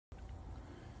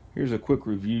Here's a quick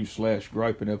review slash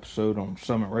griping episode on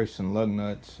Summit Racing lug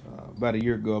nuts. About a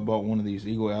year ago, I bought one of these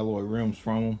Eagle alloy rims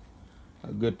from them.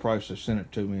 A good price. They sent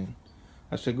it to me.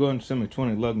 I said, go ahead and send me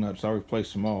 20 lug nuts. I'll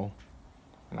replace them all.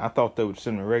 And I thought they would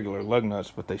send me regular lug nuts,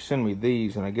 but they send me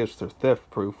these, and I guess they're theft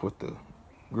proof with the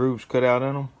grooves cut out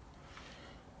in them.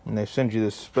 And they send you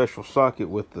this special socket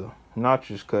with the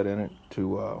notches cut in it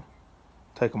to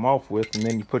take them off with, and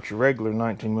then you put your regular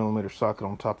 19mm socket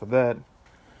on top of that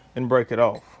and break it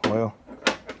off. Well,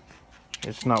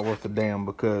 it's not worth a damn,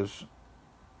 because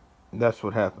that's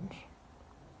what happens.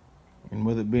 And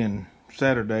with it being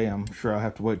Saturday, I'm sure I'll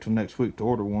have to wait till next week to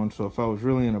order one. So if I was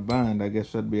really in a bind, I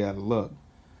guess I'd be out of luck.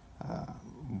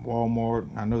 Walmart,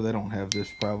 I know they don't have this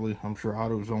probably. I'm sure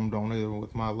AutoZone don't either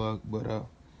with my luck. But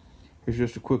here's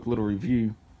just a quick little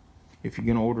review. If you're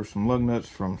going to order some lug nuts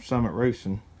from Summit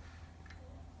Racing,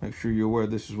 make sure you're aware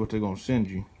this is what they're going to send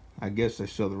you. I guess they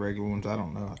sell the regular ones. I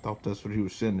don't know. I thought that's what he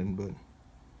was sending. But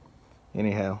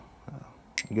anyhow,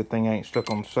 good thing I ain't stuck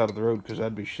on the side of the road, because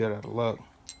I'd be shit out of luck.